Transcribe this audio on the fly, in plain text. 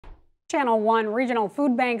Channel 1 Regional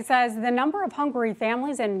Food Bank says the number of hungry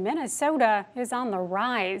families in Minnesota is on the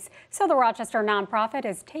rise. So the Rochester nonprofit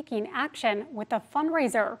is taking action with a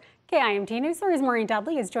fundraiser. KIMT News 3's Maureen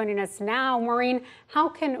Dudley is joining us now. Maureen, how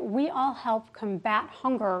can we all help combat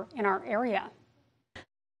hunger in our area?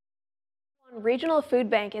 Regional Food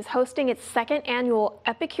Bank is hosting its second annual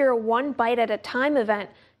Epicure One Bite at a Time event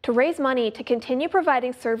to raise money to continue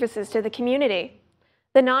providing services to the community.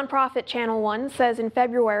 The nonprofit Channel 1 says in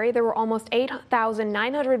February there were almost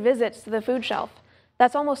 8,900 visits to the food shelf.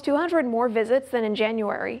 That's almost 200 more visits than in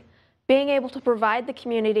January. Being able to provide the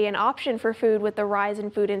community an option for food with the rise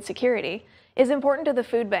in food insecurity is important to the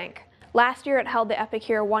food bank. Last year it held the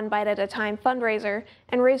Epicure One Bite at a Time fundraiser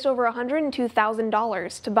and raised over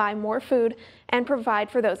 $102,000 to buy more food and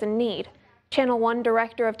provide for those in need. Channel 1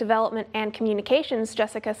 Director of Development and Communications,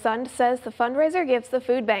 Jessica Sund, says the fundraiser gives the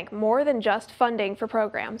food bank more than just funding for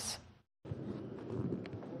programs.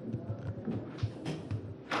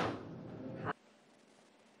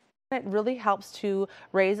 It really helps to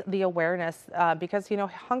raise the awareness because,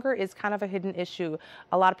 hunger is kind of a hidden issue.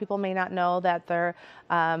 A lot of people may not know that their,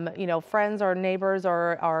 friends or neighbors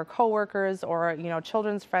or coworkers or,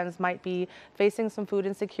 children's friends might be facing some food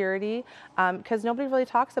insecurity because nobody really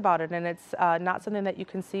talks about it, and it's not something that you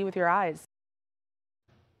can see with your eyes.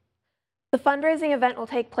 The fundraising event will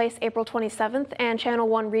take place April 27th, and Channel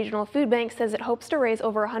 1 Regional Food Bank says it hopes to raise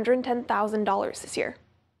over $110,000 this year.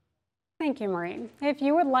 Thank you, Maureen. If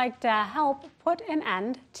you would like to help put an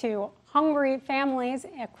end to hungry families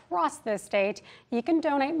across the state, you can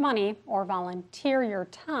donate money or volunteer your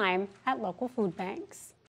time at local food banks.